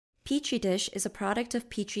Petri Dish is a product of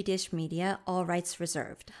Petri Dish Media, all rights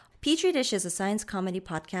reserved. Petri Dish is a science comedy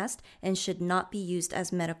podcast and should not be used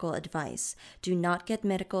as medical advice. Do not get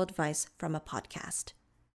medical advice from a podcast.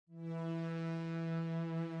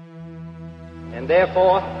 And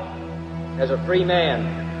therefore, as a free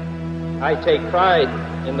man, I take pride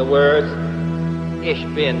in the words, Ich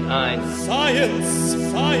bin ein Science!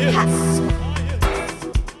 Science!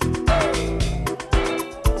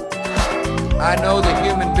 I know the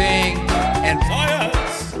human being and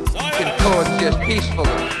Science! can coexist peacefully.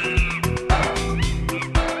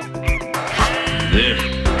 This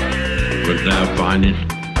was thou findest.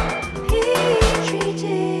 Petri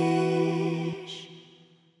Dish.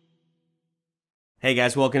 Hey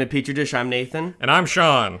guys, welcome to Petri Dish. I'm Nathan. And I'm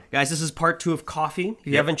Sean. Guys, this is part 2 of Coffee. If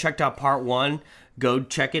you haven't checked out part 1, go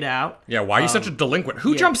check it out. Yeah, why are you such a delinquent?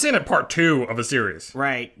 Who jumps in at part 2 of a series?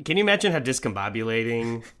 Right. Can you imagine how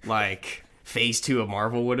discombobulating, Phase 2 of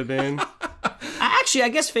Marvel would have been? Actually, I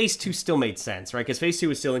guess Phase 2 still made sense, right? Because Phase 2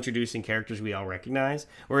 was still introducing characters we all recognize.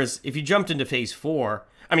 Whereas if you jumped into Phase 4,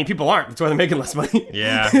 I mean, people aren't. That's why they're making less money.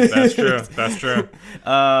 Yeah, that's true. That's true.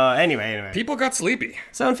 Anyway. People got sleepy.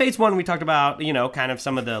 So in Phase 1, we talked about, kind of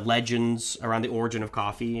some of the legends around the origin of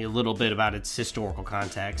coffee, a little bit about its historical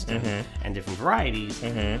context and different varieties.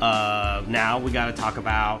 Now we got to talk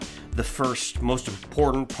about the first, most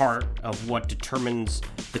important part of what determines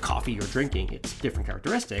the coffee you're drinking, its different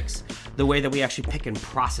characteristics, the way that we actually pick and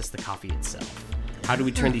process the coffee itself. How do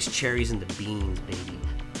we turn these cherries into beans, baby?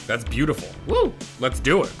 That's beautiful. Woo! Let's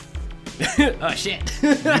do it. Oh, shit.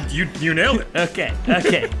 You nailed it.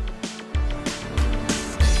 Okay.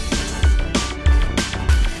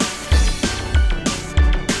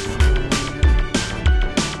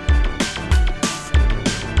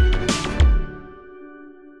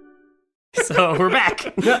 So we're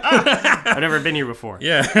back. I've never been here before.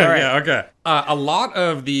 Yeah, right. Yeah, okay. A lot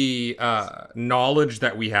of the knowledge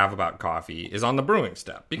that we have about coffee is on the brewing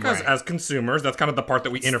step. Because as consumers, that's kind of the part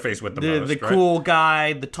that we interface with the most, The right? cool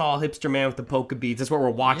guy, the tall hipster man with the polka beads. That's what we're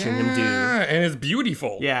watching him do. Yeah, and it's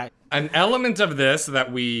beautiful. Yeah. An element of this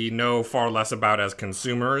that we know far less about as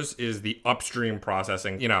consumers is the upstream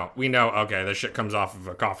processing. We know, okay, this shit comes off of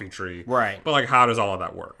a coffee tree. Right. But, how does all of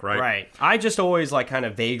that work, right? Right. I just always, kind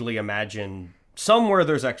of vaguely imagine somewhere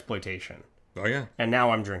there's exploitation. Oh, yeah. And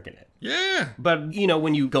now I'm drinking it. Yeah. But,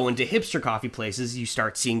 when you go into hipster coffee places, you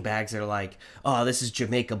start seeing bags that are like, oh, this is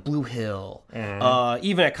Jamaica Blue Hill.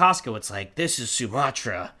 Even at Costco, it's like, this is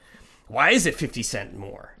Sumatra. Why is it 50 cents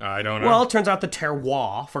more? I don't know. Well, it turns out the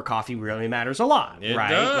terroir for coffee really matters a lot, It right?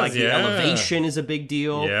 does, The elevation is a big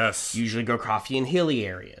deal. Yes. Usually grow coffee in hilly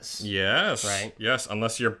areas. Yes. Right. Yes,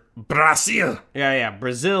 unless you're Brazil. Yeah.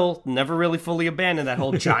 Brazil never really fully abandoned that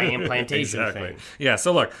whole giant plantation Exactly. thing. Yeah,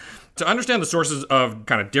 so look, to understand the sources of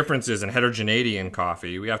kind of differences and heterogeneity in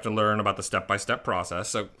coffee, we have to learn about the step-by-step process.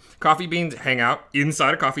 So coffee beans hang out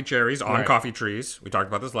inside of coffee cherries on coffee trees. We talked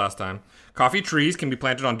about this last time. Coffee trees can be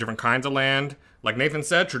planted on different kinds of land. Like Nathan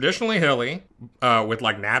said, traditionally hilly, with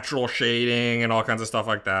natural shading and all kinds of stuff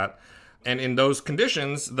like that. And in those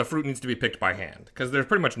conditions, the fruit needs to be picked by hand because there's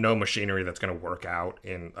pretty much no machinery that's going to work out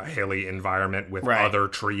in a hilly environment with other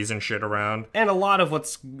trees and shit around. And a lot of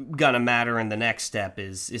what's going to matter in the next step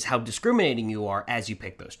is how discriminating you are as you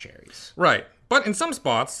pick those cherries. Right. But in some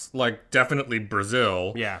spots, like definitely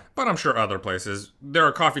Brazil, but I'm sure other places, there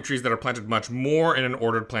are coffee trees that are planted much more in an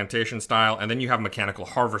ordered plantation style, and then you have mechanical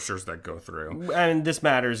harvesters that go through. And this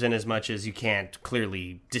matters in as much as you can't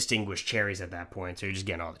clearly distinguish cherries at that point, so you're just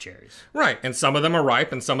getting all the cherries. Right, and some of them are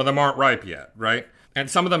ripe, and some of them aren't ripe yet, right? And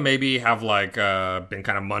some of them maybe have been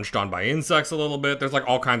kind of munched on by insects a little bit. There's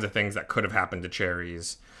all kinds of things that could have happened to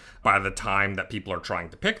cherries by the time that people are trying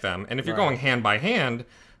to pick them. And if you're going hand by hand,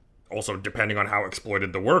 also depending on how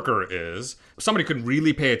exploited the worker is, somebody could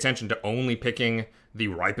really pay attention to only picking the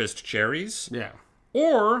ripest cherries. Yeah.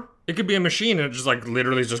 Or it could be a machine and it just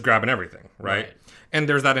literally is just grabbing everything, right? And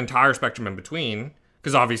there's that entire spectrum in between,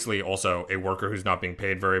 because obviously also a worker who's not being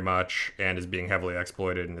paid very much and is being heavily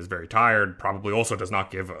exploited and is very tired probably also does not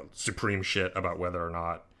give a supreme shit about whether or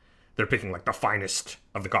not they're picking the finest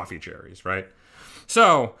of the coffee cherries, right?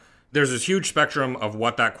 So there's this huge spectrum of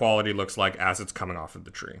what that quality looks like as it's coming off of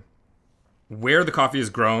the tree. Where the coffee is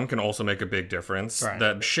grown can also make a big difference. Right.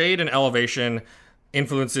 The shade and elevation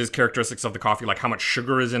influences characteristics of the coffee, like how much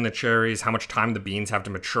sugar is in the cherries, how much time the beans have to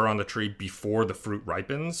mature on the tree before the fruit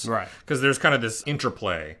ripens. Right. Because there's kind of this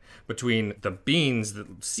interplay between the beans, the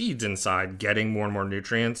seeds inside, getting more and more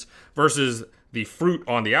nutrients, versus the fruit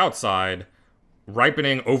on the outside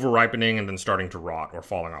ripening, over-ripening, and then starting to rot or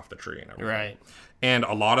falling off the tree and everything. Right. And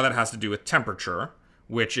a lot of that has to do with temperature,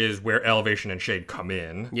 which is where elevation and shade come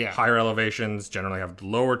in. Yeah. Higher elevations generally have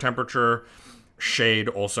lower temperature. Shade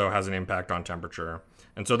also has an impact on temperature.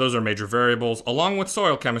 And so those are major variables, along with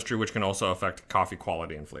soil chemistry, which can also affect coffee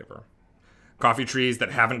quality and flavor. Coffee trees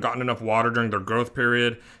that haven't gotten enough water during their growth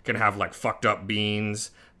period can have like fucked up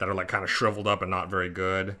beans that are like kind of shriveled up and not very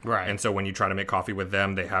good. Right. And so when you try to make coffee with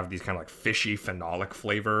them, they have these kind of like fishy phenolic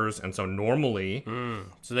flavors. And so normally,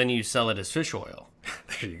 So then you sell it as fish oil.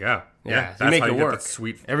 there you go. Yeah, that's you make how it you get work. the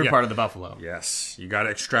sweet Every part of the buffalo. Yes, you got to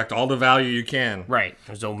extract all the value you can. Right.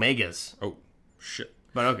 There's omegas. Oh shit.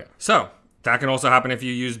 But okay. So that can also happen if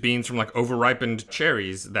you use beans from like over-ripened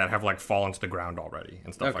cherries that have like fallen to the ground already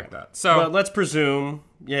and stuff like that. So But let's presume,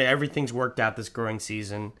 everything's worked out this growing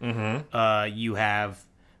season. Mm-hmm. You have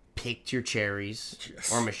picked your cherries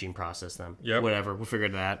or machine processed them. Yep. Whatever. We'll figure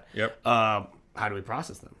that. Yep. How do we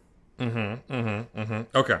process them?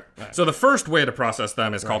 Okay. So the first way to process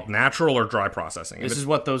them is called natural or dry processing. This is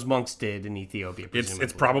what those monks did in Ethiopia, presumably.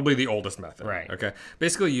 It's probably the oldest method. Right. Okay.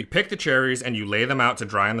 Basically, you pick the cherries and you lay them out to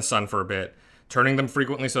dry in the sun for a bit, turning them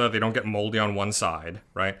frequently so that they don't get moldy on one side,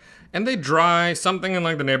 right? And they dry something in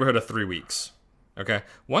like the neighborhood of 3 weeks. Okay.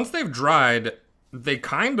 Once they've dried, they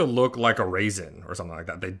kind of look like a raisin or something like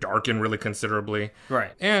that. They darken really considerably.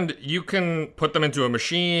 Right. And you can put them into a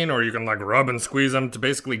machine or you can like rub and squeeze them to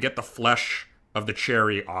basically get the flesh of the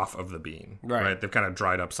cherry off of the bean. Right. They've kind of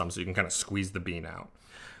dried up some so you can kind of squeeze the bean out.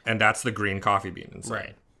 And that's the green coffee bean inside.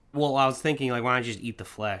 Right. Well, I was thinking, like, why don't you just eat the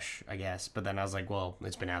flesh, I guess? But then I was like, well,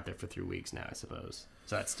 it's been out there for 3 weeks now, I suppose.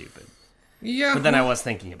 So that's stupid. Yeah. But then I was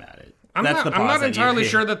thinking about it. I'm That's not, the I'm pause not that you entirely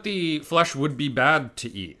hit. sure that the flesh would be bad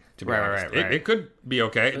to eat. To be Right, honest. right. It could be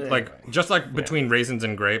okay. Like just like between raisins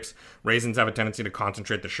and grapes, raisins have a tendency to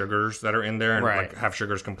concentrate the sugars that are in there and Right. like have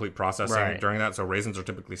sugars complete processing Right. during that. So raisins are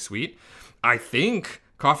typically sweet. I think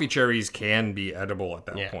coffee cherries can be edible at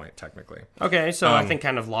that point, technically. Okay, so I think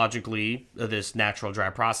kind of logically, this natural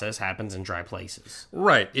dry process happens in dry places.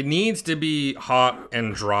 Right. It needs to be hot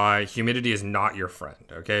and dry. Humidity is not your friend,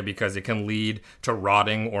 okay? Because it can lead to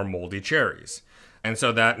rotting or moldy cherries. And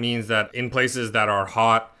so that means that in places that are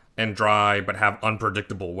hot and dry but have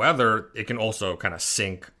unpredictable weather, it can also kind of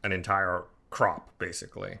sink an entire crop,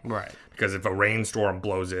 basically. Right. Because if a rainstorm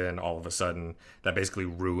blows in all of a sudden, that basically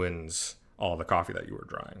ruins all the coffee that you were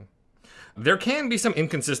drying. There can be some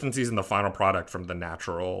inconsistencies in the final product from the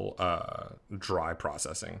natural dry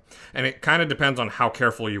processing. And it kind of depends on how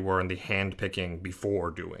careful you were in the hand picking before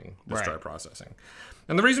doing this dry processing.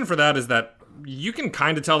 And the reason for that is that you can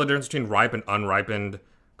kind of tell the difference between ripe and unripened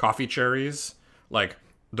coffee cherries. Like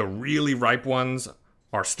the really ripe ones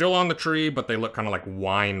are still on the tree, but they look kind of like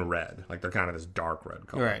wine red. Like they're kind of this dark red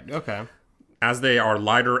color. Right, okay. As they are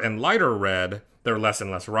lighter and lighter red, they're less and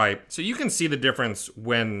less ripe. So you can see the difference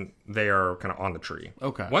when they are kind of on the tree.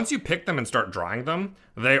 Okay. Once you pick them and start drying them,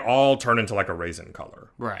 they all turn into like a raisin color.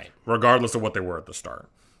 Right. Regardless of what they were at the start.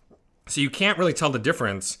 So you can't really tell the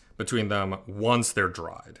difference between them once they're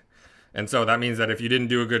dried. And so that means that if you didn't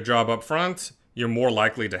do a good job up front, you're more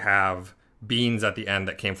likely to have beans at the end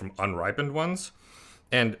that came from unripened ones.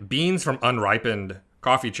 And beans from unripened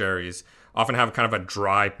coffee cherries often have kind of a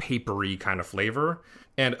dry, papery kind of flavor.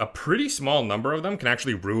 And a pretty small number of them can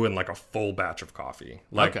actually ruin like a full batch of coffee.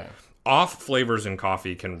 Like off flavors in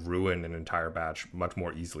coffee can ruin an entire batch much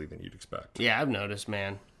more easily than you'd expect. Yeah, I've noticed,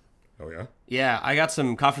 man. Oh, yeah? Yeah, I got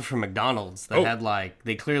some coffee from McDonald's that had like,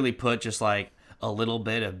 they clearly put just like a little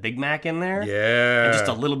bit of Big Mac in there. Yeah. And just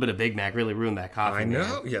a little bit of Big Mac really ruined that coffee. I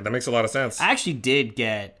know. Man. Yeah, that makes a lot of sense. I actually did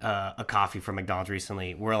get a coffee from McDonald's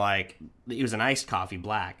recently where like it was an iced coffee,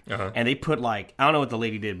 black, and they put like, I don't know what the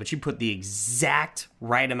lady did, but she put the exact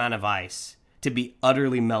right amount of ice to be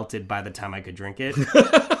utterly melted by the time I could drink it.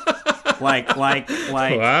 like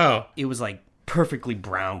Wow. it was like perfectly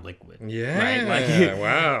brown liquid. Yeah. Right? Like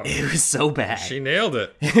Wow. it was so bad. She nailed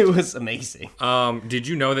it. It was amazing. Did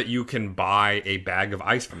you know that you can buy a bag of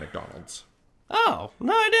ice from McDonald's? Oh,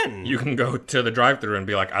 no, I didn't. You can go to the drive-thru and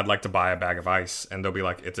be like, I'd like to buy a bag of ice. And they'll be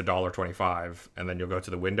like, it's $1.25. And then you'll go to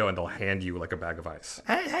the window and they'll hand you like a bag of ice.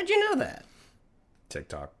 How'd you know that?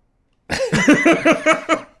 TikTok.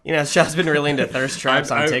 You know, Sean's been really into thirst traps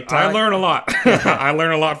on TikTok. I learn a lot. I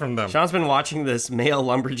learn a lot from them. Sean's been watching this male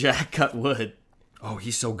lumberjack cut wood. Oh,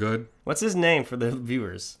 he's so good. What's his name for the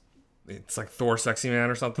viewers? It's like Thor Sexy Man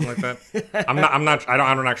or something like that. I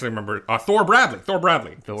don't actually remember. Thor Bradley. Thor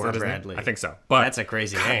Bradley. Is that his name? Bradley. I think so. But That's a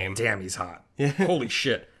crazy name. damn, he's hot. Holy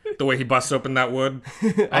shit. The way he busts open that wood.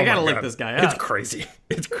 I gotta my look God. this guy up. It's crazy.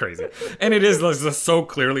 It's crazy. And it is just so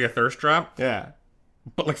clearly a thirst trap. Yeah.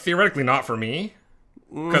 But like theoretically not for me.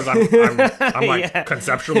 because I'm like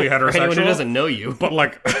conceptually For anyone who heterosexual. doesn't know you. But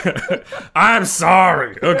like, I'm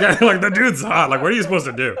sorry. Okay, like the dude's hot. Like, what are you supposed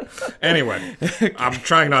to do? Anyway, I'm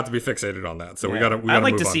trying not to be fixated on that. So we gotta. I'd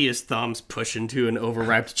like move to on. see his thumbs push into an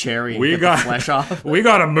overripe cherry and We get got the flesh off. We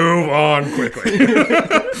gotta move on quickly.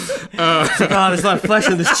 Oh, there's a lot of flesh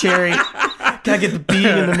in this cherry. Gotta get the bean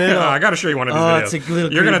in the middle. I gotta show you one of these Oh, videos. it's a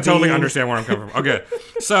little You're gonna green totally bean. understand where I'm coming from. Okay,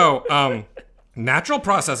 so natural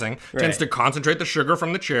processing tends to concentrate the sugar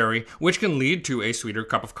from the cherry, which can lead to a sweeter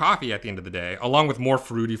cup of coffee at the end of the day, along with more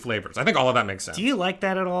fruity flavors. I think all of that makes sense. Do you like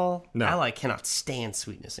that at all? No. I cannot stand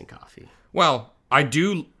sweetness in coffee. Well, I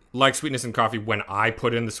do like sweetness in coffee when I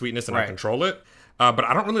put in the sweetness and I Right. control it, but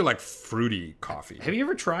I don't really like fruity coffee. Have you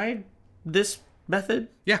ever tried this method?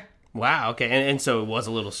 Yeah. Wow, okay. And so it was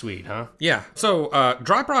a little sweet, huh? Yeah. So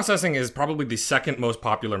dry processing is probably the second most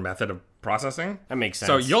popular method of processing. That makes sense.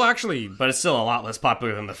 So you'll actually, But it's still a lot less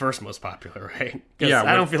popular than the first most popular, right? 'Cause Yeah,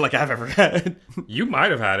 I don't feel like I've ever had. you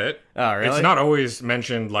might have had it. Oh, really? It's not always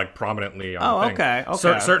mentioned like prominently on Oh, the thing.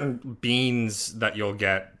 okay. Certain beans that you'll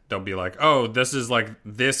get, they'll be like, oh, this is like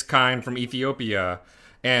this kind from Ethiopia.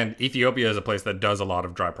 And Ethiopia is a place that does a lot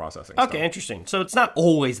of dry processing. Okay, stuff. interesting. So it's not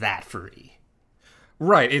always that fruity.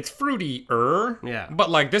 Right, it's fruitier. Yeah. But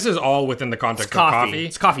like this is all within the context It's coffee. of coffee.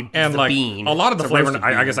 It's coffee. It's And the like bean. a lot of the It's a flavor, roasted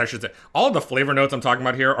I bean. guess I should say, all of the flavor notes I'm talking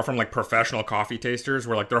about here are from like professional coffee tasters,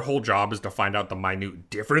 where like their whole job is to find out the minute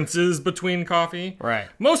differences between coffee. Right.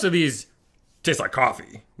 Most of these taste like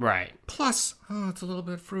coffee. Right. Plus, oh, it's a little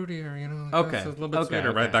bit fruitier, you know. Okay. It's a little bit Okay, sweeter,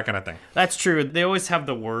 okay. right? That kind of thing. That's true. They always have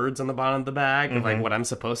the words on the bottom of the bag of like what I'm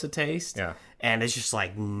supposed to taste. Yeah. And it's just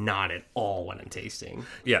like not at all what I'm tasting.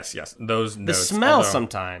 Yes. Those The notes. smell although-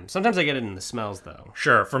 sometimes. Sometimes I get it in the smells though.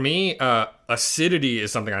 Sure. For me, acidity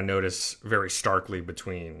is something I notice very starkly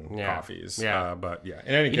between Yeah. coffees. Yeah. But yeah,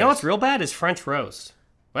 in any case. You know what's real bad is French roast.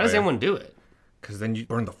 Why does yeah? anyone do it? Because then you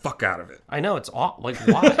burn the fuck out of it. I know it's all like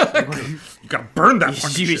why? You gotta burn that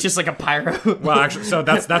fucking it's shit. just like a pyro. Well, actually, so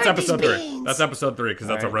that's Burn episode these 3. beans. That's episode 3 because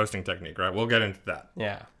that's a Alright. roasting technique, right? We'll get into that.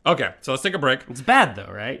 Yeah. Okay, so let's take a break. It's bad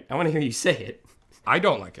though, right? I want to hear you say it. I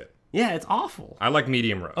don't like it. Yeah, it's awful. I like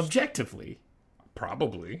medium roast. Objectively.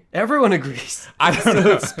 Probably. Everyone agrees. I don't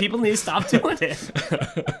know. People need to stop doing it.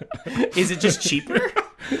 Is it just cheaper?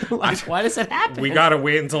 Like, why does it happen? We gotta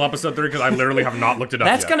wait until episode 3 because I literally have not looked it up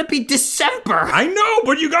That's yet. gonna be December. I know,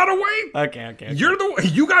 but you gotta wait. Okay.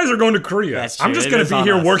 You guys are going to Korea. That's I'm true. just It gonna is be on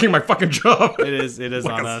here us. working my fucking job. It is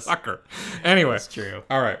like on a us. sucker. Anyway, That's true.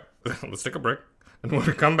 All right, let's take a break. And when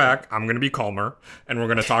we come back, I'm gonna be calmer, and we're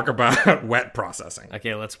gonna talk about wet processing.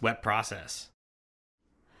 Okay, let's wet process.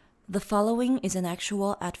 The following is an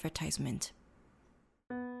actual advertisement.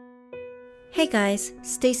 Hey guys,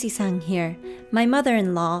 Stacy Sang here. My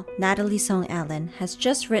mother-in-law, Natalie Song Allen, has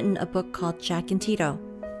just written a book called Jack and Tito.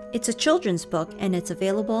 It's a children's book and it's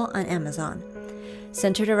available on Amazon.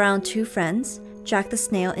 Centered around two friends, Jack the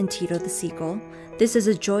Snail and Tito the Seagull, this is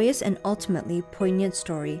a joyous and ultimately poignant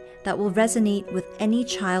story that will resonate with any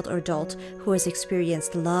child or adult who has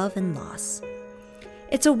experienced love and loss.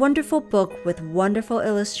 It's a wonderful book with wonderful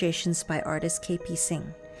illustrations by artist KP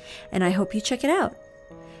Singh, and I hope you check it out.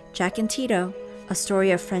 Jack and Tito, a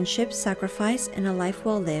story of friendship, sacrifice, and a life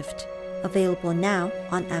well lived. Available now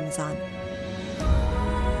on Amazon.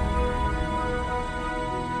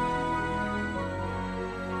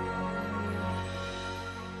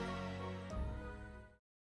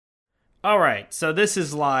 All right, so this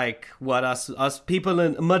is like what us people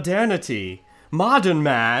in modernity, modern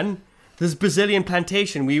man. This Brazilian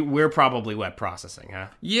plantation, we're probably wet processing, huh?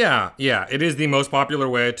 Yeah, it is the most popular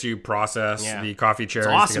way to process Yeah. the coffee cherries.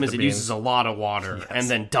 It's awesome to get is the it beans. uses a lot of water and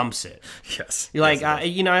then dumps it. Yes. You're like, Yes,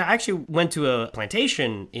 it does. I actually went to a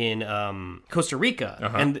plantation in Costa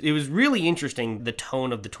Rica, and it was really interesting, the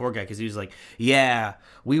tone of the tour guide, because he was like, yeah,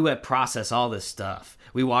 we wet process all this stuff.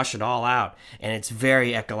 We wash it all out, and it's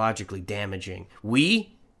very ecologically damaging.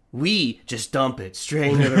 We just dump it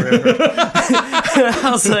straight into the river. I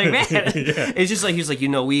was like, man, it's just like, he was like,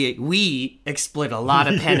 we exploit a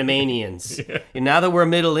lot of Panamanians. And now that we're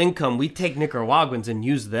middle income, we take Nicaraguans and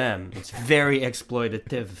use them. It's very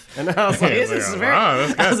exploitative. And I was like, this is very, Wow,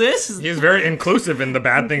 this guy- I was like, this is He's very inclusive in the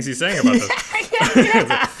bad things he's saying about this.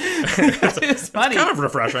 it's funny. Kind of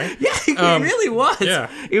refreshing. It really was. yeah.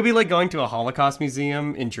 It would be like going to a Holocaust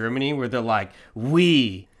museum in Germany where they're like,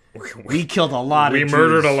 we killed a lot of We Jews.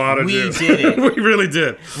 murdered a lot of we Jews. did it. We really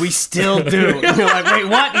did. We still do. And you're like, wait,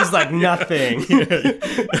 what? He's like, nothing.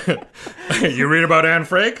 You read about Anne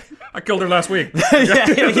Frank? I killed her last week.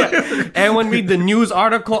 yeah. Anyone read the news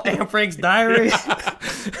article, Anne Frank's diary?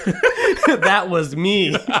 That was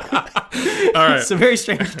me. All right. It's a very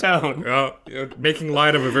strange tone. Well, making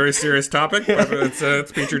light of a very serious topic, but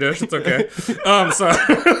it's Petri dish. It's okay. All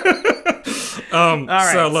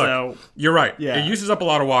right, so look, you're right. Yeah. It uses up a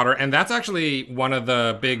lot of water, and that's actually one of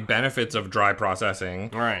the big benefits of dry processing.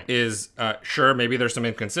 Right. Is sure, maybe there's some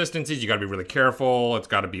inconsistencies. You got to be really careful. It's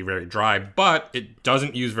got to be very dry, but it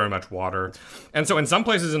doesn't use very much water. And so, in some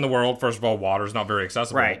places in the world, first of all, water is not very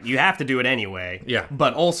accessible. Right. You have to do it anyway. Yeah.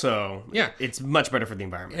 But also, Yeah. it's much better for the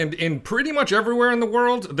environment. And in pretty much everywhere in the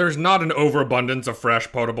world, there's not an overabundance of fresh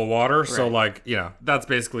potable water. So, Right. that's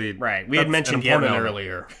basically Right. We had that's mentioned an important Yemen element.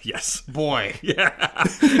 earlier. Yes. Boy.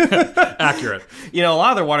 Accurate. A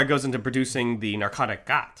lot of their water goes into producing the narcotic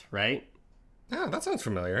gat, right? Oh, that sounds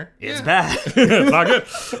familiar. It's bad. It's not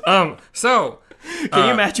good. So, Can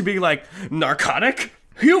you imagine being like, narcotic?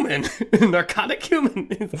 Human. Narcotic human.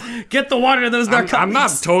 Get the water to those narcotics. I'm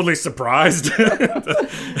not totally surprised.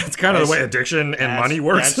 It's kind of the way addiction and money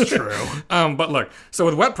works. That's true. But look, so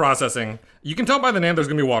with wet processing, you can tell by the name there's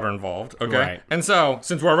going to be water involved, okay? Right. And so,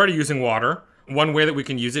 since we're already using water, one way that we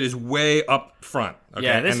can use it is way up front. Okay?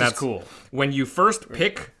 Yeah, this and is that's cool. When you first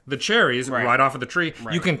pick the cherries right off of the tree,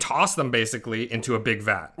 Right. you can toss them basically into a big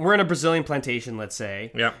vat. We're in a Brazilian plantation, let's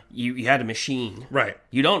say. Yep. You had a machine. Right.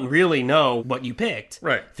 You don't really know what you picked.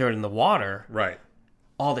 Right. Throw it in the water. Right.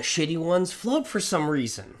 All the shitty ones float for some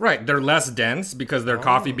reason. Right, they're less dense because their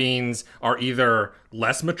coffee beans are either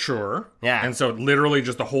less mature, Yeah. and so literally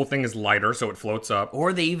just the whole thing is lighter, so it floats up.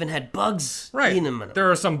 Or they even had bugs Right, eating them. there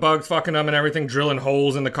are some bugs fucking them and everything, drilling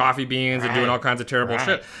holes in the coffee beans and doing all kinds of terrible Right.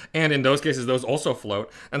 shit. And in those cases, those also float.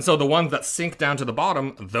 And so the ones that sink down to the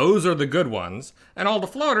bottom, those are the good ones. And all the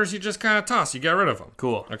floaters, you just kind of toss, you get rid of them.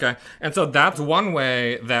 Cool. Okay, and so that's one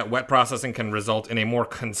way that wet processing can result in a more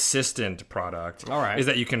consistent product. All right. Is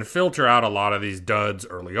that you can filter out a lot of these duds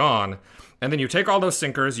early on. And then you take all those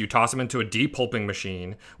sinkers, you toss them into a depulping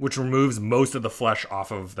machine, which removes most of the flesh off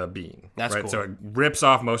of the bean. That's right? cool. So it rips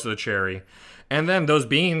off most of the cherry. And then those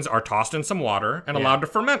beans are tossed in some water and allowed to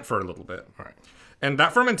ferment for a little bit. Right. And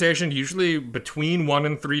that fermentation, usually between 1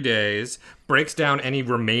 and 3 days, breaks down any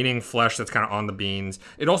remaining flesh that's kind of on the beans.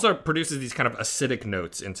 It also produces these kind of acidic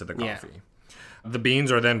notes into the Yeah. coffee. The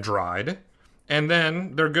beans are then dried. And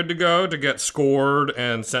then they're good to go to get scored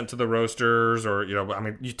and sent to the roasters, or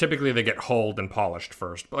typically they get hulled and polished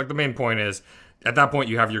first. But the main point is, at that point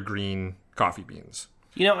you have your green coffee beans.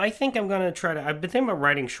 I think I'm going to try to... I've been thinking about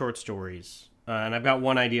writing short stories. And I've got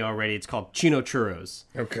one idea already. It's called Chino Churros.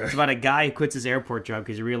 Okay. It's about a guy who quits his airport job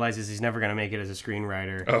because he realizes he's never going to make it as a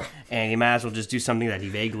screenwriter. Oh. And he might as well just do something that he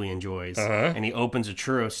vaguely enjoys. And he opens a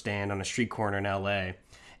churro stand on a street corner in L.A.,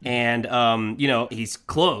 and, he's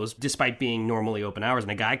closed despite being normally open hours.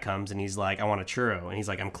 And a guy comes and he's like, I want a churro. And he's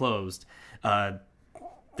like, I'm closed.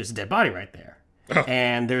 There's a dead body right there.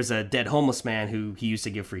 And there's a dead homeless man who he used to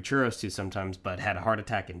give free churros to sometimes, but had a heart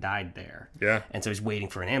attack and died there. Yeah. And so he's waiting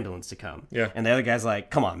for an ambulance to come. Yeah. And the other guy's like,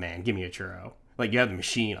 come on, man, give me a churro. Like, you have the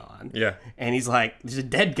machine on. Yeah. And he's like, there's a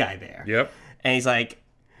dead guy there. Yep. And he's like,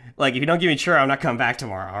 if you don't give me a churro, I'm not coming back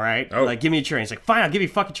tomorrow, all right? Oh. Like, give me a churro. And he's like, fine, I'll give you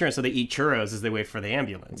a fucking churro. So they eat churros as they wait for the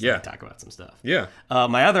ambulance. Yeah. And they talk about some stuff. Yeah.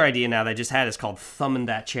 My other idea now that I just had is called Thumbin'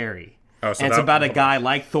 That Cherry. Oh, so and it's that- about a guy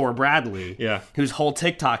like Thor Bradley, Yeah. whose whole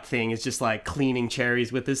TikTok thing is just like cleaning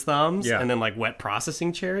cherries with his thumbs, Yeah. and then like wet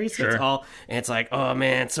processing cherries. So Sure. and it's like, oh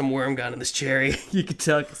man, some worm got in this cherry. You can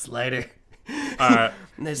tell it's lighter.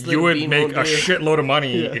 This You little would bean make won't a do. shitload of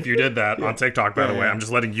money if you did that on TikTok, by the way. I'm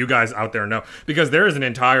just letting you guys out there know. Because there is an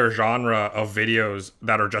entire genre of videos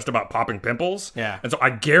that are just about popping pimples. Yeah. And so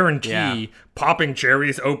I guarantee Yeah. popping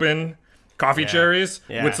cherries open, coffee cherries,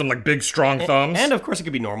 Yeah. with some like big strong thumbs. And of course, it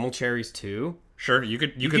could be normal cherries too. Sure, you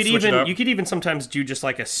could switch even it up. you could even sometimes do just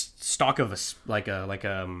like a stalk of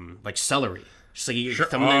like celery. Just like you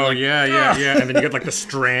thumb it in, Oh, like, yeah. And then you get like the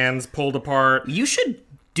strands pulled apart. You should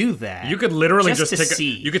do that. You could literally just just to take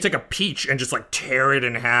see. you could take a peach and just like tear it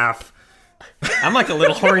in half. I'm like a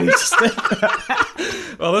little horny.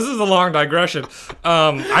 Well, this is a long digression.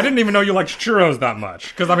 I didn't even know you liked churros that much.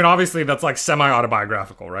 Because, I mean, obviously, that's like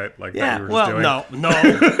semi-autobiographical, right? Like, that Yeah. you were just Well, doing.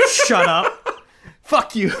 no. Shut up.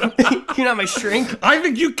 Fuck you. You're not my shrink. I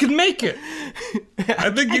think you can make it. I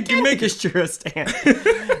think you can make a it. churro stand.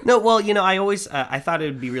 No, well, I always I thought it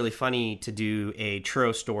would be really funny to do a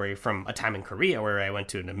churro story from a time in Korea where I went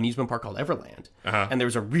to an amusement park called Everland, and there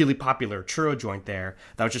was a really popular churro joint there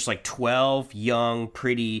that was just like 12 young,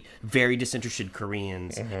 pretty, very disinterested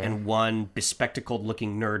Koreans and one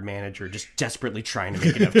bespectacled-looking nerd manager just desperately trying to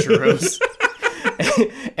make enough churros.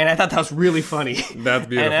 And I thought that was really funny. That's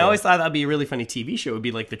beautiful. And I always thought that'd be a really funny TV show. It would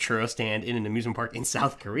be like the churro stand in an amusement park in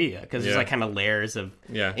South Korea, because there's Yeah. like kind of layers of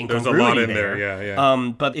Yeah, incongruity there's a lot in there.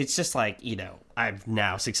 Yeah. But it's just like, I've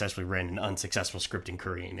now successfully written an unsuccessful script in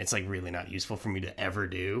Korean. It's like really not useful for me to ever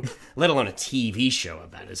do, let alone a TV show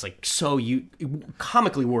about it. It's like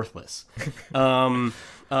comically worthless.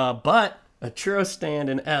 But a churro stand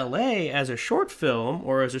in LA as a short film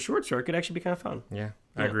or as a short story could actually be kind of fun. Yeah,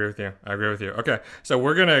 I agree with you. Okay, so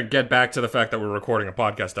we're going to get back to the fact that we're recording a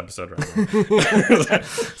podcast episode right now.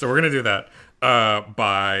 So we're going to do that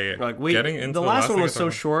by getting into the last one thing was we're so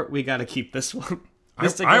talking short, we got to keep this one.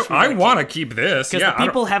 I want to keep this. Because Yeah, the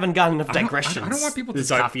people haven't gotten enough digressions. I don't want people to this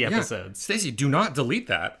die. coffee episodes. Stacey, do not delete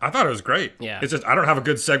that. I thought it was great. Yeah. It's just I don't have a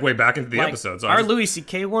good segue back into the Like, episode. So our Louis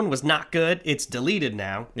C.K. one was not good. It's deleted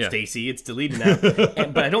now. Yeah. Stacey, it's deleted now.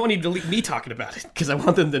 But I don't want you to delete me talking about it, because I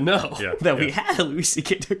want them to know that we had a Louis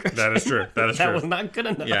C.K. digression. That is true. That is true. That was not good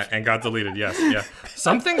enough. Yeah, and got deleted. Yes, yeah.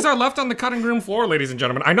 Some things are left on the cutting room floor, ladies and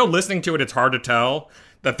gentlemen. I know listening to it, it's hard to tell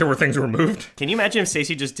that there were things removed. Can you imagine if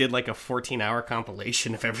Stacey just did like a 14-hour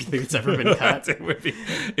compilation of everything that's ever been cut? It would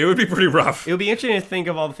be pretty rough. It would be interesting to think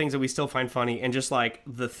of all the things that we still find funny, and just like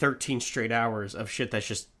the 13 straight hours of shit that's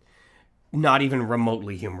just not even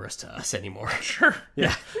remotely humorous to us anymore. Sure.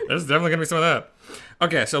 Yeah. There's definitely going to be some of that.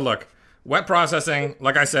 Okay, so look, wet processing,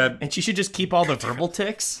 like I said. And she should just keep all the verbal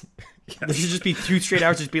tics. There should just be 2 straight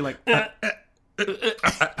hours, just be like, Yeah.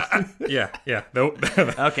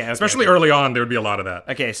 Okay. Especially early on, there would be a lot of that.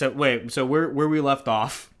 Okay, so wait, so where we left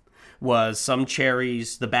off was some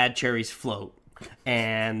cherries, the bad cherries float,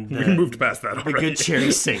 and We moved past that the already. good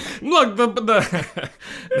cherries sink. Look,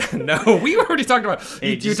 no, we already talked about.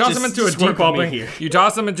 Hey, You toss them into a just work with me depulping. here. You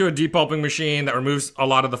toss them into a depulping machine that removes a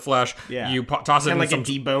lot of the flesh. Yeah. You toss it Kind in of like some. a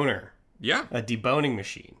deboner, Yeah. a deboning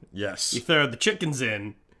machine. Yes. You throw the chickens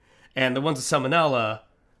in, and the ones with salmonella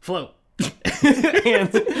float.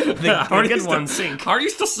 And the good ones sink. How are you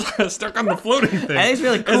still stuck on the floating thing? That is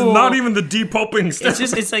really It's cool. not even the depulping stuff.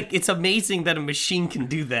 It's amazing that a machine can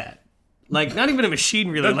do that. Like, not even a machine,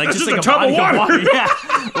 really. Like, that's just just like a tub body of water.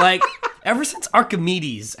 Yeah. Like, ever since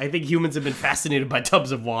Archimedes, I think humans have been fascinated by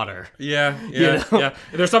tubs of water. Yeah. know?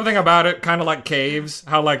 There's something about it, kind of like caves.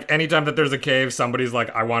 How like anytime that there's a cave, somebody's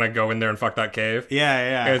like, I want to go in there and fuck that cave.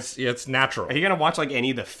 Yeah. It's natural. Are you gonna watch like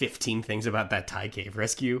any of the 15 things about that Thai cave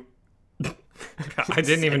rescue? I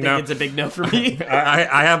didn't even I think know. it's a big no for me.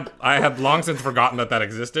 I have long since forgotten that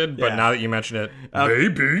existed, but Yeah. now that you mention it,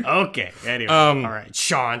 maybe. Okay. Anyway, all right,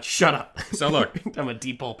 Sean, shut up. So look, I'm a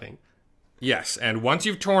depulping. yes, and once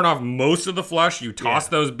you've torn off most of the flesh, you toss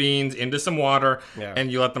those beans into some water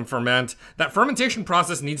and you let them ferment. That fermentation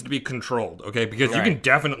process needs to be controlled, okay? Because you can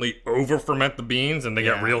definitely over ferment the beans and they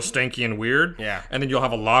get real stinky and weird. Yeah. And then you'll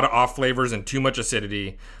have a lot of off flavors and too much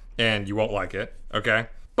acidity and you won't like it, okay?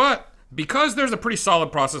 But because there's a pretty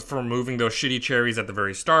solid process for removing those shitty cherries at the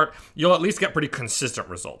very start, you'll at least get pretty consistent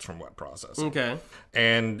results from wet processing. Okay.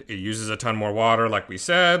 And it uses a ton more water, like we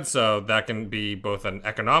said, so that can be both an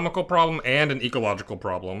economical problem and an ecological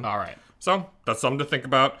problem. All right. So that's something to think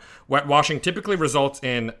about. Wet washing typically results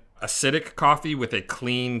in acidic coffee with a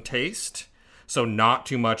clean taste, so not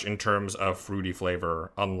too much in terms of fruity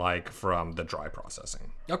flavor, unlike from the dry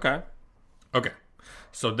processing. Okay. Okay,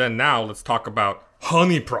 so then now let's talk about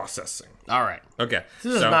honey processing. All right. Okay,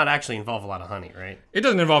 This does so not actually involve a lot of honey, right? it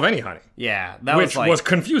doesn't involve any honey, Yeah. That which was like,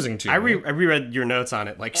 confusing to I me. reread your notes on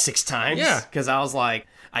it like 6 times. Yeah. Because I was like,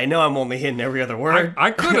 I know I'm only hitting every other word.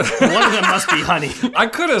 I could have. One of them must be honey. I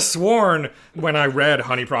could have sworn when I read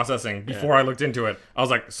honey processing before I looked into it, I was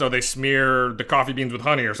like, so they smear the coffee beans with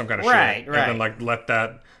honey or some kind of Right, shit, right. and then like let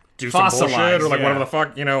that do some Fossilize, bullshit or like yeah. whatever the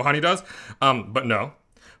fuck honey does. But no,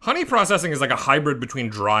 honey processing is like a hybrid between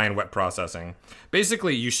dry and wet processing.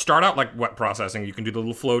 Basically, you start out like wet processing. You can do the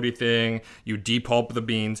little floaty thing. You depulp the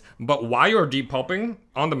beans, but while you're depulping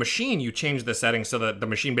on the machine, you change the settings so that the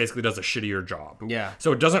machine basically does a shittier job. Yeah.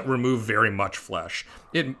 So it doesn't remove very much flesh.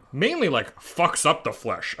 It mainly like fucks up the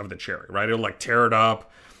flesh of the cherry, right? It'll like tear it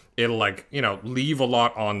up. It'll like, leave a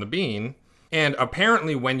lot on the bean. And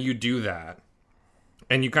apparently when you do that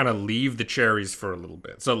and you kind of leave the cherries for a little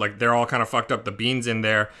bit, so like they're all kind of fucked up, the beans in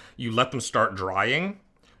there, you let them start drying.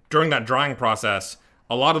 During that drying process,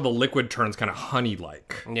 a lot of the liquid turns kind of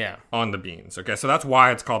honey-like Yeah. on the beans. Okay, so that's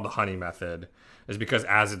why it's called the honey method, is because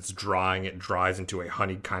as it's drying, it dries into a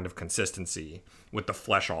honey kind of consistency with the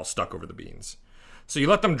flesh all stuck over the beans. So you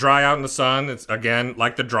let them dry out in the sun. It's, again,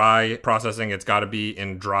 like the dry processing, it's got to be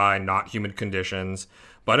in dry, not humid conditions.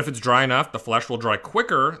 But if it's dry enough, the flesh will dry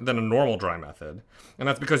quicker than a normal dry method. And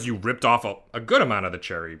that's because you ripped off a good amount of the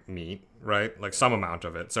cherry meat, right? Like some amount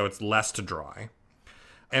of it, so it's less to dry.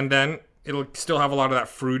 And then It'll still have a lot of that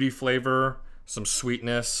fruity flavor, some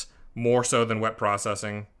sweetness, more so than wet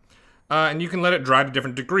processing. And you can let it dry to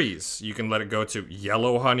different degrees. You can let it go to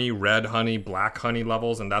yellow honey, red honey, black honey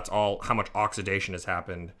levels, and that's all how much oxidation has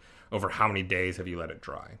happened over how many days have you let it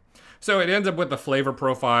dry. So it ends up with a flavor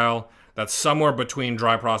profile that's somewhere between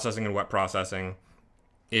dry processing and wet processing.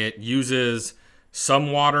 It uses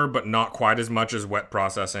some water, but not quite as much as wet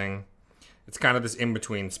processing. It's kind of this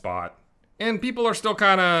in-between spot. And people are still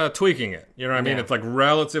kind of tweaking it. You know what I mean? Yeah. It's like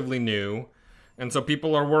relatively new. And so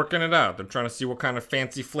people are working it out. They're trying to see what kind of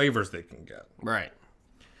fancy flavors they can get. Right.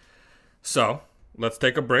 So let's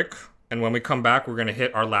take a break. And when we come back, we're going to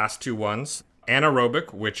hit our last two ones.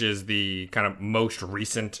 Anaerobic, which is the kind of most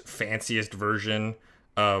recent, fanciest version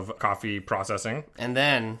of coffee processing. And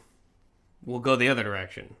then we'll go the other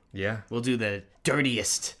direction. Yeah. We'll do the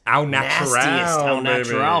dirtiest, Au natural, nastiest, au baby.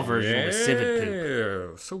 natural version with civet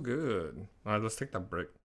poop. Yeah, so good. All right, let's take that break.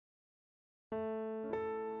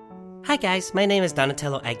 Hi guys, my name is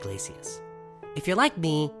Donatello Iglesias. If you're like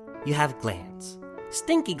me, you have glands.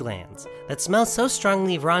 Stinky glands that smell so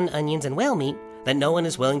strongly of rotten onions and whale meat that no one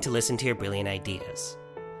is willing to listen to your brilliant ideas.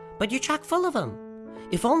 But you're chock full of them.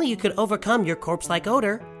 If only you could overcome your corpse-like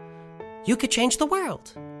odor, you could change the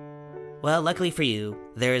world. Well, luckily for you,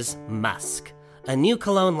 there's Musk, a new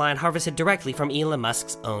cologne line harvested directly from Elon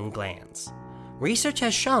Musk's own glands. Research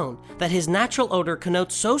has shown that his natural odor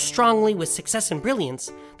connotes so strongly with success and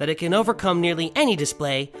brilliance that it can overcome nearly any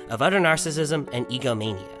display of utter narcissism and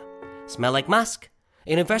egomania. Smell like musk,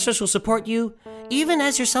 and investors will support you even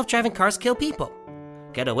as your self-driving cars kill people.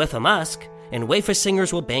 Get a whiff of musk, and wafer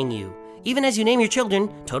singers will bang you, even as you name your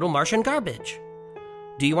children Total Martian Garbage.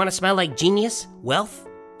 Do you want to smell like genius, wealth,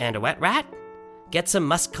 and a wet rat? Get some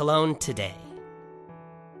musk cologne today.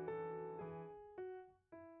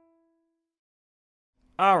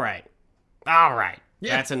 All right. Yeah.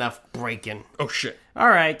 Yeah. That's enough breaking. Oh, shit. All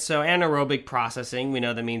right, so anaerobic processing, we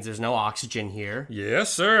know that means there's no oxygen here.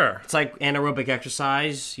 Yes, sir. It's like anaerobic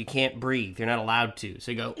exercise. You can't breathe. You're not allowed to. So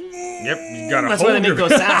you go, Yep, you gotta that's why they make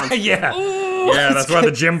those sounds. Yeah. Yeah, that's why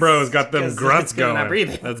the gym bros got them 'Cause grunts they're going. not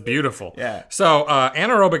breathing. That's beautiful. Yeah. So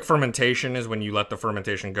anaerobic fermentation is when you let the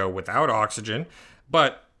fermentation go without oxygen.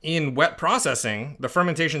 But in wet processing, the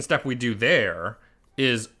fermentation step we do there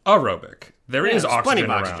is aerobic. There is there's plenty oxygen of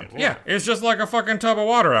around. oxygen, Yeah, it's just like a fucking tub of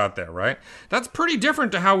water out there, right? That's pretty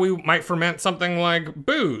different to how we might ferment something like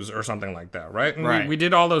booze or something like that, right? And Right. we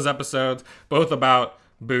did all those episodes, both about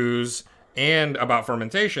booze and about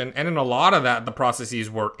fermentation, and in a lot of that, the processes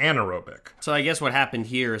were anaerobic. So I guess what happened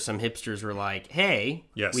here is some hipsters were like, hey,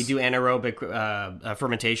 Yes. we do anaerobic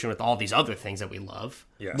fermentation with all these other things that we love.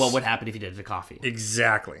 Yes. What would happen if you did it to coffee?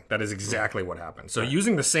 Exactly. That is exactly what happened. So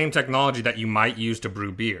using the same technology that you might use to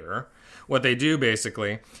brew beer, what they do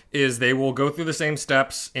basically is they will go through the same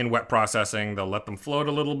steps in wet processing. They'll let them float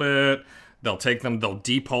a little bit. They'll take them, they'll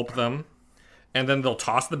depulp them, and then they'll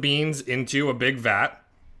toss the beans into a big vat.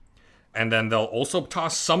 And then they'll also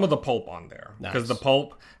toss some of the pulp on there because the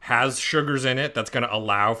pulp has sugars in it that's going to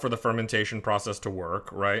allow for the fermentation process to work,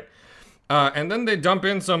 right? And then they dump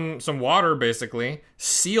in some water, basically,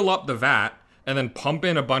 seal up the vat, and then pump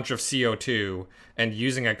in a bunch of CO2 and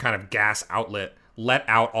using a kind of gas outlet, let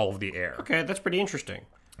out all of the air. Okay, that's pretty interesting.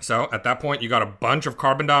 So at that point, you got a bunch of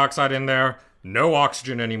carbon dioxide in there, no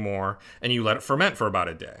oxygen anymore, and you let it ferment for about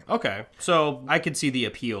a day. Okay, so I could see the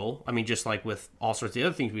appeal. I mean, just like with all sorts of the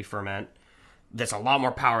other things we ferment, there's a lot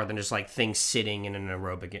more power than just like things sitting in an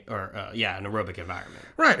aerobic an aerobic environment.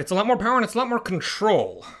 Right, it's a lot more power and it's a lot more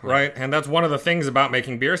control, right? And that's one of the things about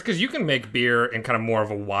making beers, because you can make beer in kind of more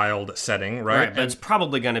of a wild setting, right? But it's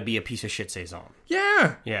probably going to be a piece of shit saison.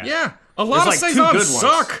 Yeah. A There's lot like of two good saisons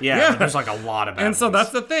ones. suck. Yeah, but there's like a lot of bad And so ones. that's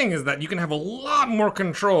the thing, is that you can have a lot more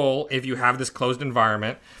control if you have this closed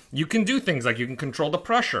environment. You can do things like you can control the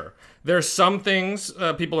pressure. There's some things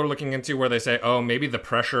people are looking into where they say, oh, maybe the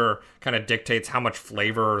pressure kind of dictates how much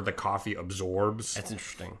flavor the coffee absorbs. That's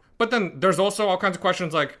interesting. But then there's also all kinds of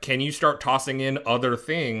questions like, can you start tossing in other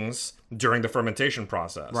things during the fermentation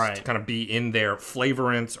process? Right. To kind of be in there,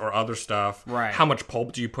 flavorants or other stuff. Right. How much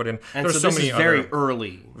pulp do you put in? And There's so this is very other-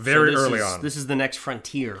 early. Very So this early is- on. This is the next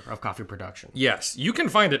frontier of coffee production. Yes, you can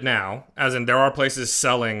find it now, as in there are places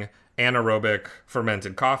selling anaerobic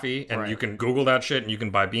fermented coffee, and Right. you can Google that shit and you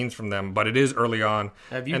can buy beans from them, but it is early on.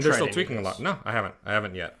 Have you and they're tried still any of tweaking a this? lot. No, I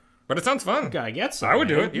haven't yet. But it sounds fun. Gotta get some. I would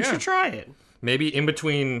do man. it, You yeah. should try it. Maybe in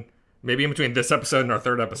between this episode and our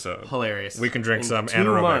third episode. Hilarious. We can drink In some 2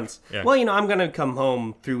 anaerobic. months. Yeah. Well, I'm gonna come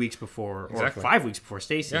home 3 weeks before, or Exactly. 5 weeks before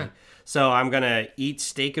Stacy. Yeah. So I'm gonna eat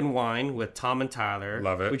steak and wine with Tom and Tyler.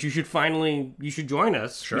 Love it. Which you should join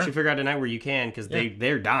us. Sure. We should figure out a night where you can, because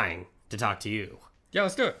they're dying to talk to you. Yeah,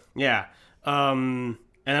 let's do it. Yeah. And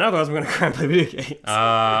then otherwise I'm going to cry and play video games.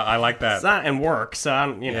 I like that. And work, so I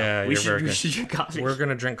don't, Yeah, we you're very good. should drink coffee. We're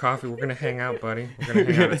gonna drink coffee. We're gonna hang out, buddy. We're gonna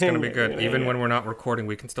hang out. It's gonna be good. Even when we're not recording,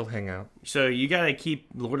 we can still hang out. So you got to keep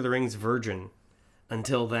Lord of the Rings virgin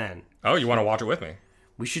until then. Oh, you want to watch it with me?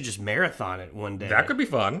 We should just marathon it one day. That could be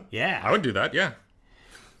fun. Yeah. I would do that. Yeah.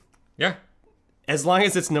 Yeah. As long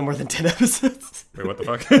as it's no more than 10 episodes. Wait, what the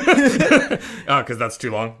fuck? Oh, because that's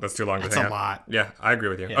too long. That's too long. That's to hang a out. lot. Yeah, I agree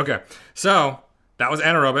with you. Okay, so that was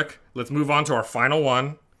anaerobic. Let's move on to our final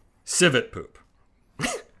one, civet poop.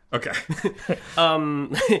 Okay.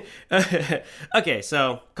 Okay,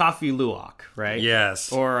 so coffee luwak, right?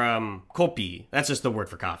 Yes. Or kopi. That's just the word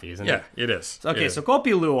for coffee, isn't Yeah, it? it is. Okay, It is. so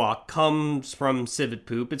kopi luwak comes from civet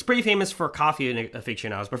poop. It's pretty famous for coffee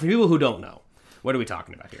aficionados, but for people who don't know, what are we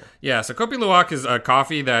talking about here? Yeah, so Kopi Luwak is a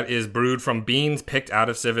coffee that is brewed from beans picked out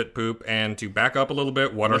of civet poop. And to back up a little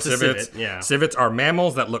bit, what What's are a civets? civet? Yeah. Civets are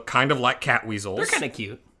mammals that look kind of like cat weasels. They're kind of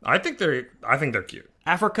cute. I think they're cute.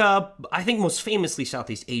 Africa, I think most famously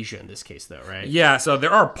Southeast Asia in this case, though, right? Yeah, so there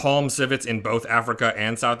are palm civets in both Africa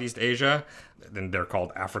and Southeast Asia. Then they're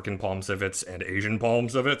called African palm civets and Asian palm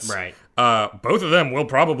civets. Right. Both of them will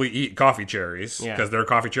probably eat coffee cherries Yeah. because there are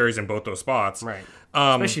coffee cherries in both those spots. Right.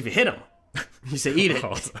 Especially if you hit them. You say eat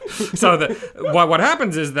it. So what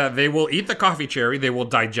happens is that they will eat the coffee cherry, they will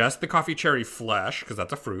digest the coffee cherry flesh, because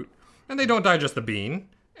that's a fruit, and they don't digest the bean,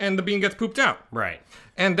 and the bean gets pooped out. Right.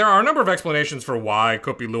 And there are a number of explanations for why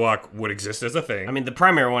Kopi Luwak would exist as a thing. I mean, the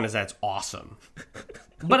primary one is that's awesome.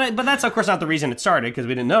 But that's, of course, not the reason it started, because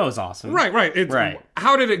we didn't know it was awesome. Right. Right.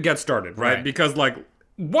 How did it get started, right? Right. Because, like,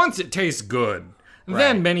 once it tastes good, Right.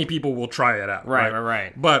 then many people will try it out.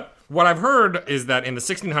 Right. But what I've heard is that in the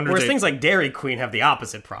 1600s... Whereas things like Dairy Queen have the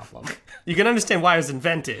opposite problem. You can understand why it was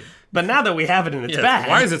invented, but now that we have it and it's Yes, bad...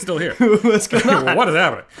 why is it still here? What's going on? Well, what is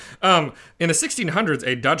happening? In the 1600s,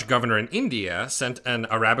 a Dutch governor in India sent an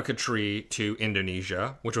Arabica tree to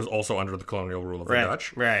Indonesia, which was also under the colonial rule of the Right,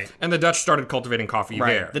 Dutch. right. And the Dutch started cultivating coffee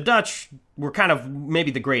there. The Dutch were kind of maybe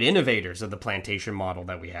the great innovators of the plantation model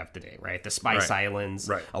that we have today, right? The Spice Right. Islands,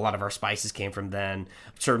 Right. a lot of our spices came from then.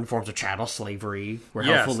 Certain forms of chattel slavery were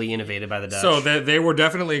Yes. helpfully innovated by the Dutch. So they were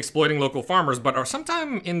definitely exploiting local farmers, but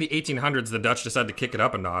sometime in the 1800s, the Dutch decided to kick it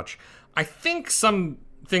up a notch. I think some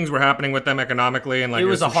things were happening with them economically, and like it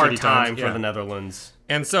was a some hard shitty time times. for Yeah. the Netherlands.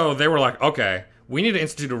 And so they were like, okay, we need to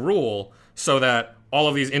institute a rule so that all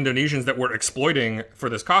of these Indonesians that we're exploiting for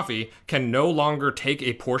this coffee can no longer take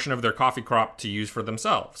a portion of their coffee crop to use for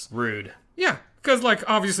themselves. Rude. Yeah, because like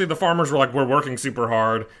obviously the farmers were like, we're working super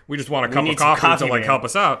hard. We just want a cup need of some coffee coffee, to like man. help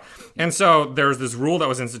us out. And so there's this rule that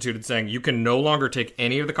was instituted saying you can no longer take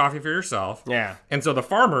any of the coffee for yourself. Yeah. And so the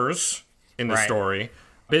farmers in the Right. story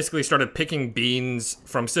basically started picking beans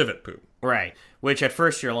from civet poop. Right. Which at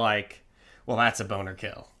first you're like, well, that's a boner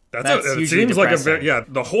kill. It usually seems like depressing. yeah.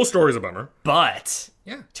 The whole story's a bummer. But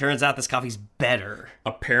Yeah. turns out this coffee's better.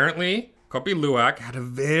 Apparently, Kopi Luwak had a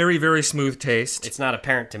very, very smooth taste. It's not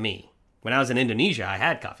apparent to me. When I was in Indonesia, I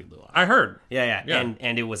had coffee luwak. I heard. Yeah. Yeah.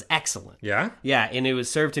 And it was excellent. Yeah? Yeah, and it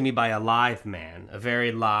was served to me by a live man, a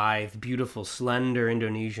very live, beautiful, slender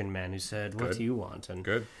Indonesian man who said, "What do you want?" And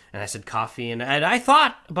Good. And I said, "Coffee." And I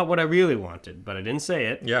thought about what I really wanted, but I didn't say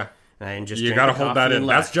it. Yeah. And I just You drank gotta the hold coffee that in. and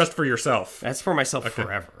That's left. just for yourself. That's for myself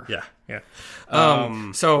forever. Yeah. Yeah.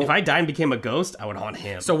 If I died and became a ghost, I would haunt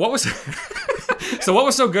him. So what was what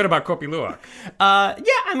was so good about Kopi Luwak?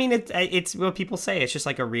 Yeah, I mean, it's what people say. It's just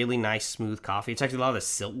like a really nice, smooth coffee. It's actually a lot of the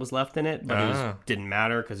silt was left in it, but didn't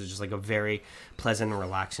matter because it's just like a very pleasant and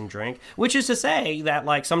relaxing drink. Which is to say that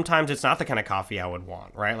like sometimes it's not the kind of coffee I would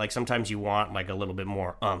want, right? Like sometimes you want like a little bit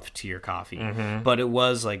more oomph to your coffee. Mm-hmm. But it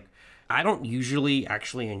was like I don't usually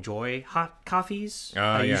actually enjoy hot coffees.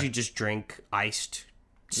 I yeah. usually just drink iced,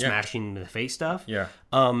 smashing in the face stuff. Yeah.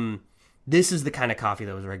 This is the kind of coffee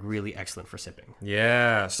that was like really excellent for sipping.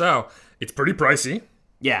 Yeah. So it's pretty pricey.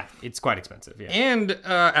 Yeah, it's quite expensive. Yeah. And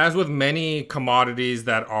as with many commodities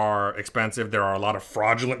that are expensive, there are a lot of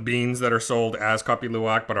fraudulent beans that are sold as Kopi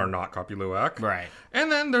Luwak but are not Kopi Luwak. Right.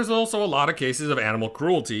 And then there's also a lot of cases of animal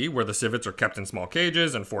cruelty where the civets are kept in small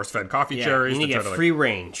cages and force-fed coffee Yeah, cherries. and you to get try to, free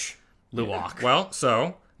range luwak. Well,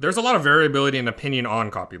 so there's a lot of variability in opinion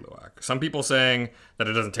on Kopi Luwak. Some people saying that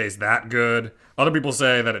it doesn't taste that good. Other people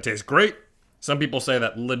say that it tastes great. Some people say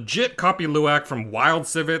that legit Kopi Luwak from wild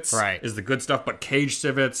civets Right. is the good stuff, but caged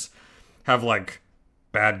civets have like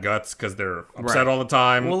bad guts because they're upset Right. all the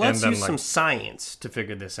time. Well, let's and then, use some science to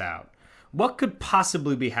figure this out. What could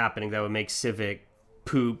possibly be happening that would make civet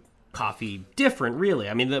poop coffee different, really?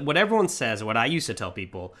 I mean, what everyone says, what I used to tell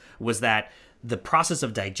people, was that the process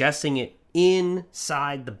of digesting it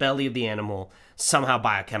inside the belly of the animal somehow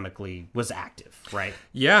biochemically was active, right?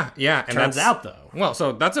 Yeah. And Turns out, though. Well,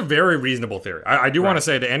 so that's a very reasonable theory. I do want to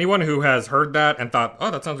say to anyone who has heard that and thought, oh,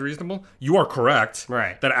 that sounds reasonable, you are correct.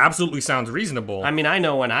 Right. That absolutely sounds reasonable. I mean, I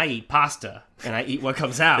know when I eat pasta and I eat what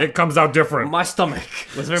comes out, It comes out different. my stomach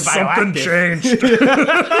was very Something bioactive. changed.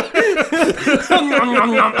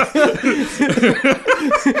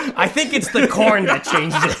 I think it's the corn that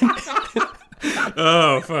changed it.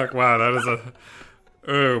 Oh, fuck. Wow, that is a...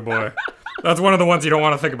 Oh, boy. That's one of the ones you don't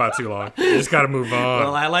want to think about too long. You just got to move on.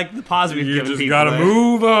 Well, I like the pause we've You given just people. got to there.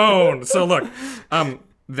 move on. So, look,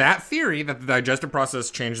 that theory that the digestive process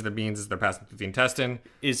changes the beans as they're passing through the intestine,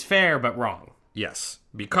 Is fair, but wrong. yes.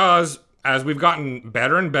 Because as we've gotten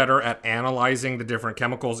better and better at analyzing the different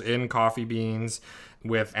chemicals in coffee beans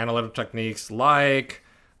with analytical techniques like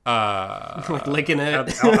Like licking it.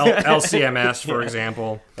 LCMS, for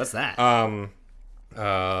example, What's that?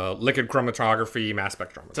 liquid chromatography, mass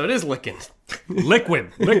spectrometry. so it is licking.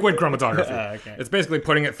 Liquid chromatography. Okay. It's basically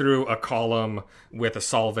putting it through a column with a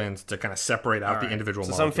solvent to kind of separate out the individual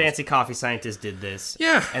So molecules. some fancy coffee scientist did this.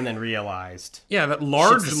 Yeah. And then realized. Yeah, that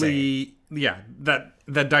largely, that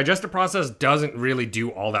the digestive process doesn't really do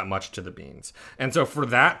all that much to the beans. And so for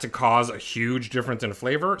that to cause a huge difference in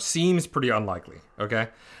flavor seems pretty unlikely, okay?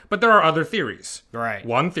 But there are other theories. Right.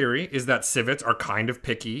 One theory is that civets are kind of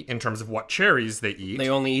picky in terms of what cherries they eat. They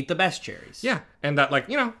only eat the best cherries. Yeah, and that, like,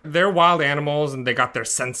 you know, they're wild animals and they got their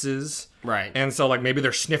senses. Right. And so, like, maybe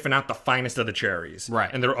they're sniffing out the finest of the cherries. Right.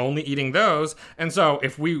 And they're only eating those. And so,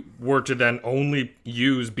 if we were to then only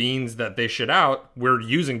use beans that they shit out, we're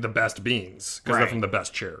using the best beans because they're Right. from the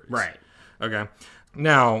best cherries. Right. Okay.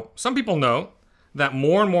 Now, some people note that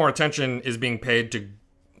more and more attention is being paid to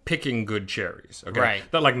picking good cherries. Okay. Right.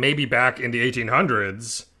 That, like, maybe back in the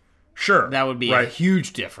 1800s, sure. That would be a right.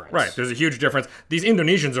 huge difference. Right, there's a huge difference. These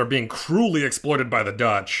Indonesians are being cruelly exploited by the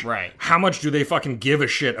Dutch. Right. How much do they fucking give a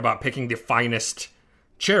shit about picking the finest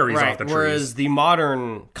cherries off Right. the trees? Whereas the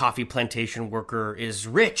modern coffee plantation worker is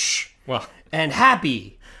rich Well, and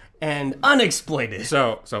happy and unexploited.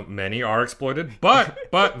 so many are exploited, but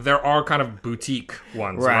there are kind of boutique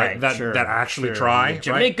ones, right? That sure, that actually sure. try, The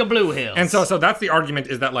Jamaica right? Blue Hills. And so that's the argument,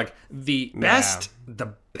 is that, like, the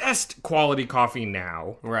best quality coffee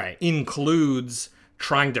now Right. includes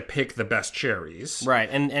trying to pick the best cherries. Right,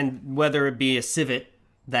 and whether it be a civet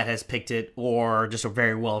that has picked it or just a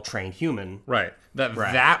very well-trained human. Right.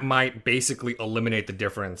 That might basically eliminate the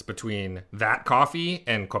difference between that coffee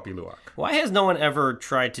and Kopi Luwak. Why has no one ever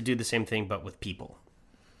tried to do the same thing but with people?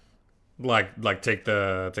 Like take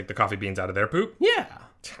the coffee beans out of their poop? Yeah.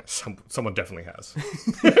 Someone definitely has.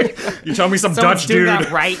 You tell me some Someone's Dutch doing dude.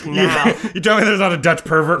 that right now. You tell me there's not a Dutch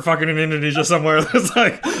pervert fucking in Indonesia somewhere that's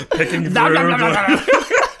like picking through.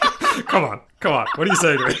 Come on. What are you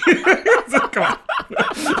saying to me? Come on.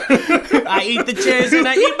 I eat the cherries and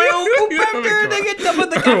I eat my own poop after they get done with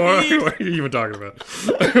the coffee. What are you even talking about?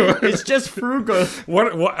 It's just frugal.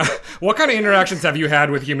 What kind of interactions have you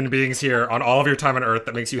had with human beings here on all of your time on Earth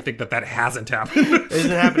that makes you think that hasn't happened?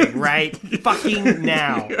 Isn't happening right fucking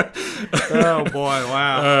now. Oh boy,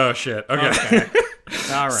 wow. Oh shit. Okay.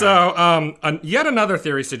 All right. So, yet another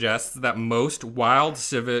theory suggests that most wild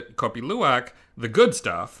civet Kopi Luwak, the good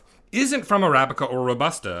stuff, isn't from Arabica or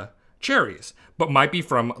Robusta cherries, but might be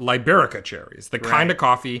from Liberica cherries, the kind of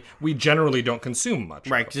coffee we generally don't consume much.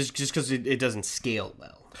 Right, of. just because it doesn't scale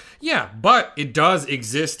well. Yeah, but it does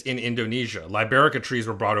exist in Indonesia. Liberica trees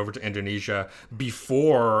were brought over to Indonesia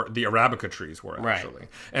before the Arabica trees were, actually.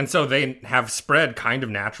 And so they have spread kind of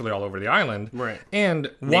naturally all over the island. Right.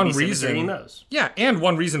 And Maybe one civets are reason... eating those. Yeah, and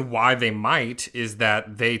one reason why they might is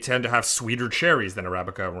that they tend to have sweeter cherries than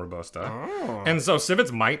Arabica and Robusta. Oh. And so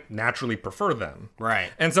civets might naturally prefer them.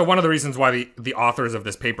 Right. And so one of the reasons why the authors of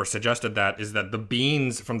this paper suggested that is that the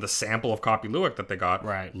beans from the sample of Kopi Luwak that they got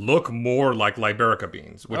look more like Liberica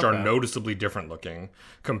beans, which are noticeably different looking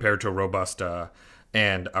compared to Robusta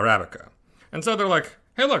and Arabica. And so they're like,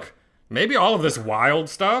 hey, look, maybe all of this wild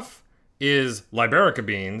stuff is Liberica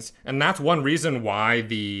beans, and that's one reason why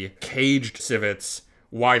the caged civets,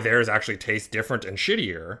 why theirs actually taste different and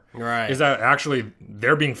shittier. Right. Is that actually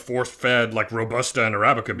they're being force-fed like Robusta and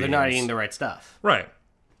Arabica beans. They're not eating the right stuff. Right.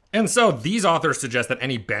 And so these authors suggest that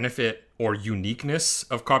any benefit or uniqueness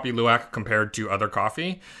of Kopi Luwak compared to other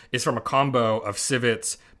coffee is from a combo of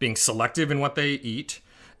civets being selective in what they eat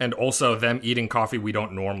and also them eating coffee we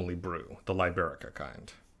don't normally brew, the Liberica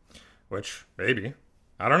kind. Which, maybe.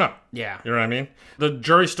 I don't know. Yeah. You know what I mean? The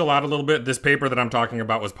jury's still out a little bit. This paper that I'm talking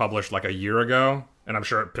about was published like a year ago, and I'm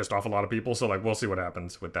sure it pissed off a lot of people, so like we'll see what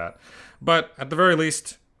happens with that. But at the very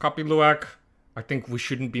least, Kopi Luwak, I think we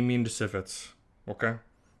shouldn't be mean to civets. Okay?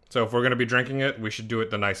 So if we're going to be drinking it, we should do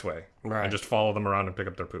it the nice way. Right. And just follow them around and pick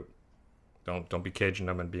up their poop. Don't be caging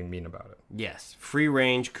them and being mean about it. Yes, free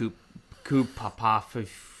range coop papa.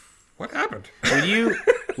 What happened?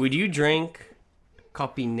 Would you drink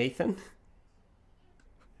Copy Nathan?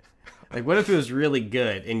 Like, what if it was really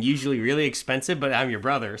good and usually really expensive, but I'm your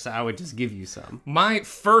brother, so I would just give you some. My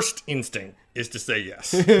first instinct is to say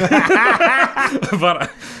yes.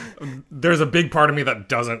 But there's a big part of me that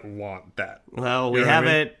doesn't want that. Well, we You know what have I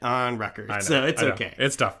mean? it on record, I know, so it's I know. okay.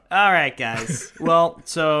 It's tough. All right, guys. Well,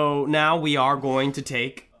 so now we are going to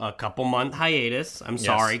take a couple month hiatus. I'm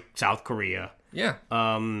sorry, South Korea. Yeah.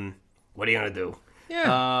 What are you gonna do?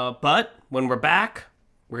 Yeah. But when we're back,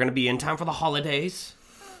 we're gonna be in time for the holidays.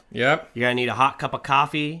 Yep. You're gonna need a hot cup of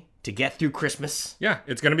coffee to get through Christmas. Yeah,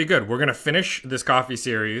 it's going to be good. We're going to finish this coffee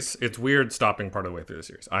series. It's weird stopping part of the way through the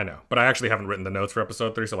series. I know. But I actually haven't written the notes for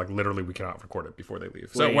episode 3, so like literally we cannot record it before they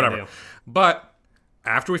leave. So are you whatever. gonna do? But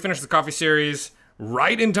after we finish the coffee series,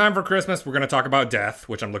 right in time for Christmas, we're going to talk about death,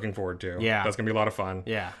 which I'm looking forward to. Yeah. That's going to be a lot of fun.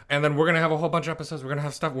 Yeah. And then we're going to have a whole bunch of episodes. We're going to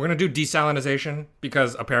have stuff. We're going to do desalinization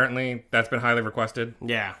because apparently that's been highly requested.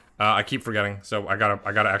 Yeah. I keep forgetting, so I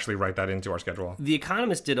gotta actually write that into our schedule. The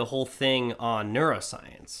Economist did a whole thing on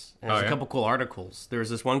neuroscience. And there's yeah? a couple cool articles. There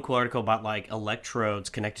was this one cool article about like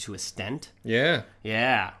electrodes connected to a stent. Yeah.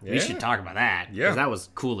 Yeah. We Yeah. should talk about that. Yeah. Because that was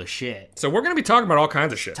cool as shit. So we're going to be talking about all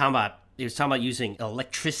kinds of shit. It was talking about using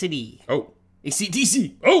electricity, Oh.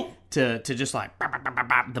 AC/DC, Oh. to just like bop, bop, bop, bop,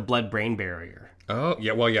 bop, the blood-brain barrier. Oh,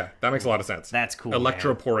 yeah. Well, yeah. That makes a lot of sense. That's cool, man.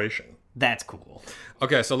 Electroporation. That's cool.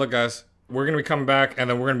 Okay, so look, guys. We're going to be coming back, and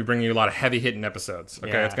then we're going to be bringing you a lot of heavy-hitting episodes. Okay,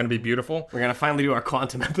 Yeah. It's going to be beautiful. We're gonna finally do our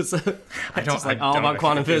quantum episode. I don't. Just like I all don't- about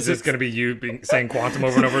quantum Is this physics. going to be you saying quantum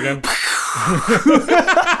over and over again?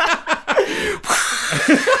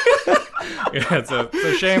 Yeah, it's a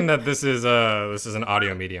shame that this is an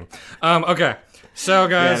audio medium. Okay, so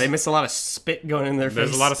guys, Yeah, they miss a lot of spit going in their face.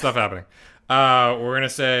 there's a lot of stuff happening. We're gonna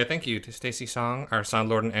say thank you to Stacy Song, our sound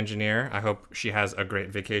lord and engineer. I hope she has a great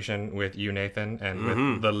vacation with you, Nathan, and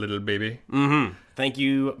with the little baby. Thank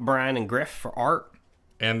you, Brian and Griff, for art.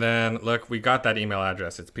 And then, look, we got that email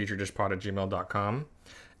address. It's petridishpod@gmail.com.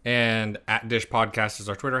 And @dishpodcast is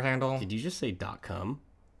our Twitter handle. Did you just say .com?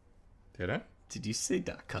 Did I? Did you say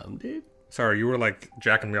 .com, dude? Sorry, you were like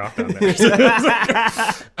jacking me off down there.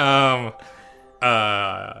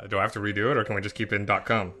 Do I have to redo it, or can we just keep it in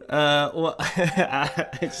 .com? Well,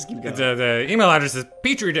 just keep going. The email address is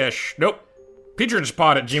petridish. Nope.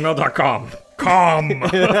 petridishpod@gmail.com.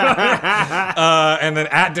 And then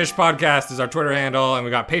 @dishpodcast is our Twitter handle, and we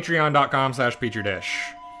got patreon.com/petridish.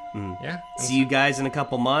 Yeah. See you guys in a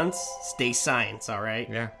couple months. Stay science, all right?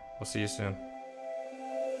 Yeah. We'll see you soon.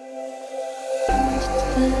 Da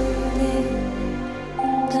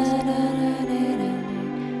da da da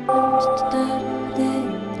da.